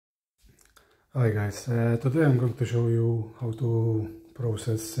Hi guys, today I'm going to show you how to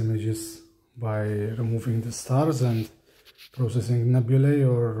process images by removing the stars and processing nebulae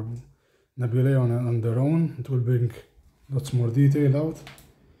or nebulae on their own. It will bring lots more detail out.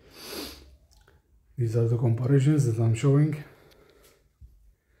 These are the comparisons that I'm showing.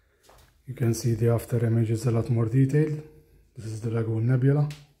 You can see the after image is a lot more detailed. This is the Lagoon Nebula.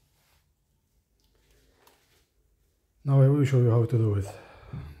 Now I will show you how to do it.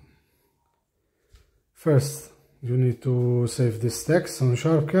 First, you need to save this text on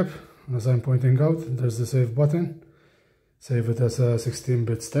SharpCap. As I'm pointing out, there's the save button. Save it as a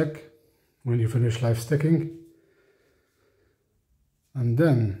 16-bit stack when you finish live stacking. And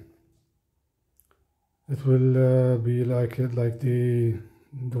then it will be like the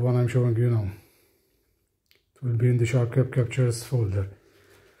one I'm showing you now. It will be in the SharpCap captures folder,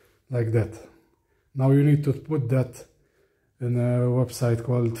 like that. Now you need to put that in a website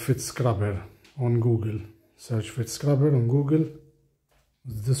called Fitscrubber on Google. Search Fitscrubber on Google.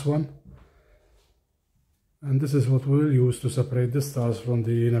 It's this one. And this is what we'll use to separate the stars from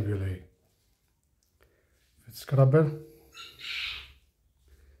the nebulae. Fitscrubber.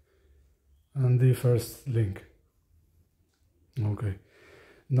 And the first link. Okay.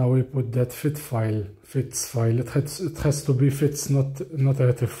 Now we put that fits file. It has to be fits, not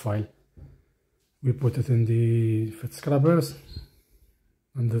a TIFF file. We put it in the Fitscrubbers,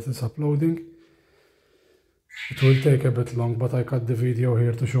 and this is uploading. It will take a bit long, but I cut the video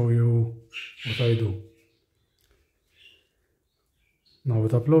here to show you what I do. Now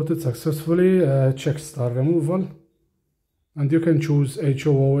it uploaded successfully. Check star removal, and you can choose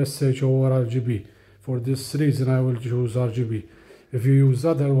HOO, SHO or RGB. For this reason I will choose RGB. If you use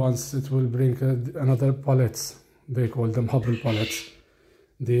other ones, it will bring another palettes. They call them Hubble palettes.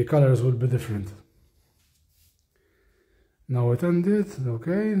 The colors will be different. Now it ended,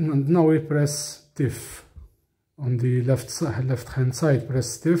 okay, and now we press TIFF. On the left hand side,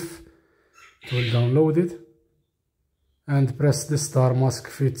 press TIFF. It will download it. And press the star mask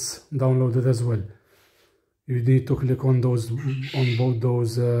fits, downloaded as well. You need to click on both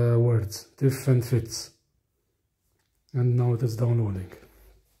those words, TIFF and fits. And now it is downloading.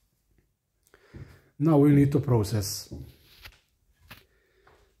 Now we need to process.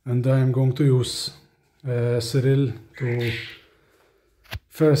 And I am going to use siril to...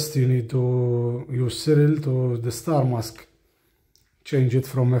 First you need to use siril to the star mask. Change it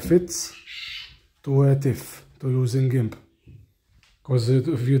from a fits to a TIFF, to using GIMP. Because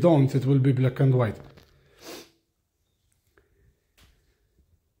if you don't, it will be black and white.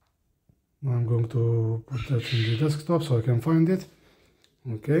 Now I'm going to put that in the desktop so I can find it.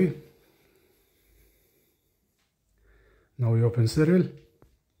 Okay. Now we open siril.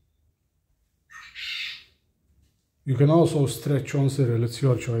 You can also stretch on siril, it's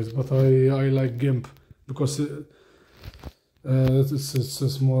your choice, but I like GIMP because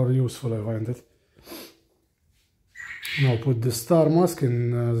it's more useful, I find it. Now put the star mask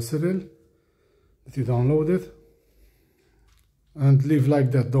in the siril that you downloaded and leave like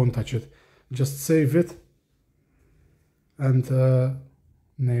that, don't touch it. Just save it and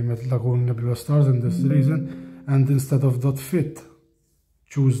name it Lagoon Nebula Stars in this reason, and instead of .fit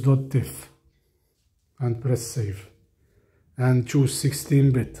choose .tiff and press save. And choose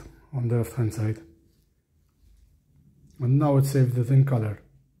 16-bit on the left hand side. And now it saved it in color,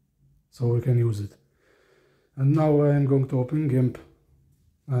 so we can use it. And now I am going to open GIMP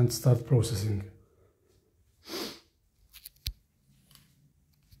and start processing.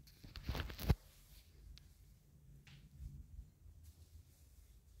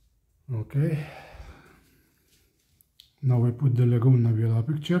 Okay. Now we put the Lagoon Nebula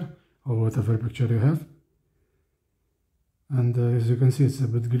picture, or whatever picture you have. And as you can see, it's a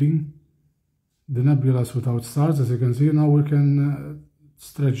bit green. The nebula is without stars, as you can see. Now we can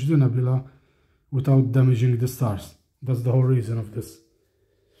stretch the nebula without damaging the stars. That's the whole reason of this.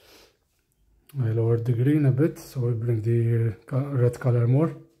 I lowered the green a bit, so we bring the red color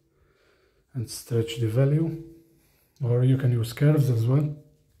more and stretch the value. Or you can use curves as well.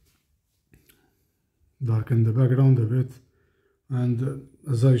 Darken the background a bit. And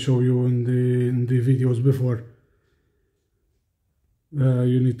as I show you in the videos before,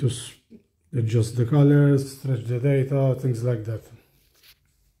 you need to adjust the colors, stretch the data, things like that.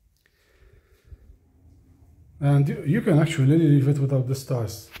 And you can actually leave it without the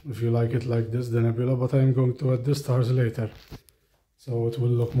stars if you like it like this, the nebula, but I'm going to add the stars later, so it will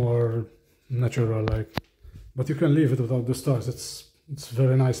look more natural like. But you can leave it without the stars, it's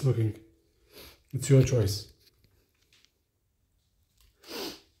very nice looking. It's your choice.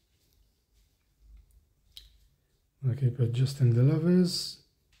 I keep adjusting the levels.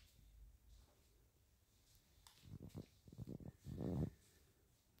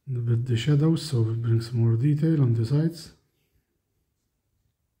 a bit the shadows, so it brings more detail on the sides.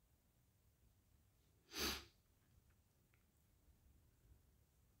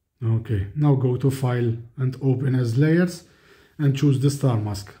 Okay, now go to File and Open as Layers and choose the star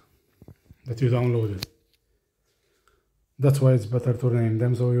mask that you downloaded. That's why it's better to name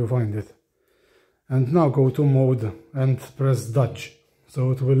them so you find it. And now go to Mode and press Dodge, so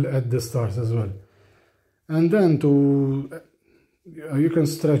it will add the stars as well. And then you can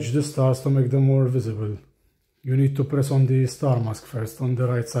stretch the stars to make them more visible. You need to press on the star mask first on the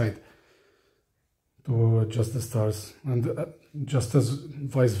right side to adjust the stars, and just as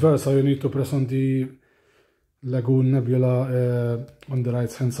vice versa, you need to press on the Lagoon Nebula on the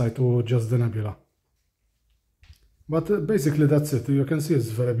right hand side to adjust the nebula. But basically that's it. You can see it's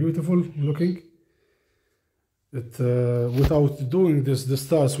very beautiful looking. Without doing this, the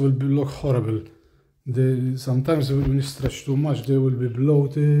stars will look horrible. Sometimes when you stretch too much, they will be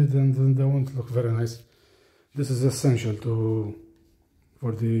bloated and they won't look very nice. This is essential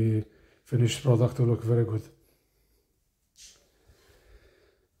for the finished product to look very good.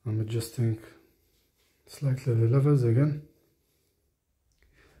 I'm adjusting slightly the levels again.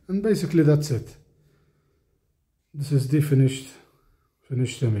 And basically that's it. This is the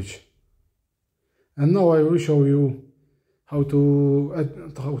finished image. And now I will show you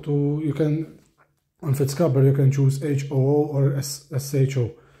you can, on Fitscrubber you can choose HOO or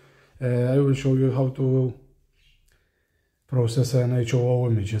SHO. I will show you how to process an HOO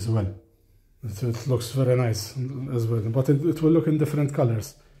image as well. It looks very nice as well, but it will look in different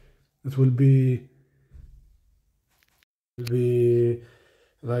colors. It will be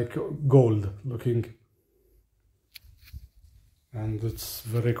like gold looking, and it's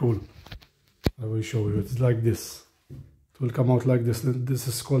very cool. I will show you. It's like this. It will come out like this. This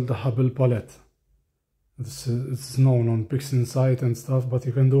is called the Hubble palette. It's known on PixInsight and stuff, but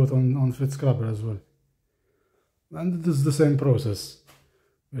you can do it on Fitscrubber as well. And it is the same process.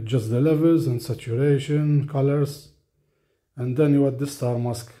 Adjust the levels and saturation, colors, and then you add the star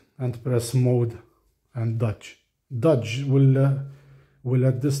mask and press Mode and Dodge. Dodge will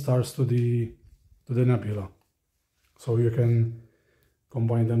add the stars to the nebula, so you can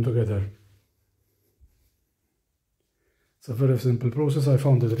combine them together. It's a very simple process. I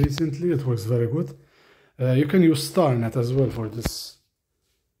found it recently. It works very good. You can use starnet as well for this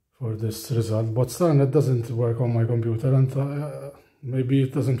result, but starnet doesn't work on my computer, and maybe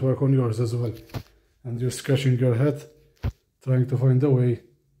it doesn't work on yours as well. And you're scratching your head trying to find a way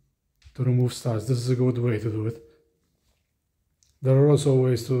to remove stars. This is a good way to do it. There are also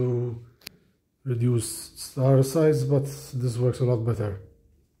ways to reduce star size, but this works a lot better.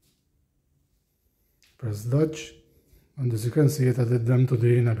 Press Dodge, and as you can see, it added them to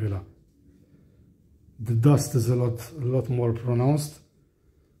the nebula. The dust is a lot more pronounced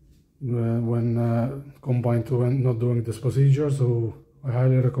when combined to when not doing this procedure, so I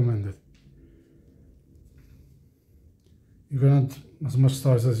highly recommend it. You can add as much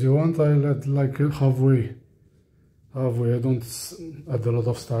stars as you want. I'll add like halfway. I don't add a lot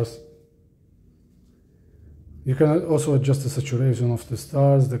of stars. You can also adjust the saturation of the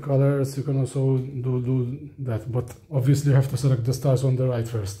stars, the colors. You can also do that, but obviously you have to select the stars on the right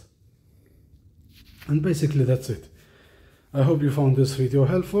first. And basically that's it. I hope you found this video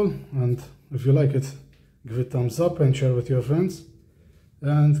helpful, and if you like it, give it a thumbs up and share with your friends.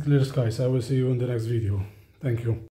 And clear skies. I will see you in the next video. Thank you.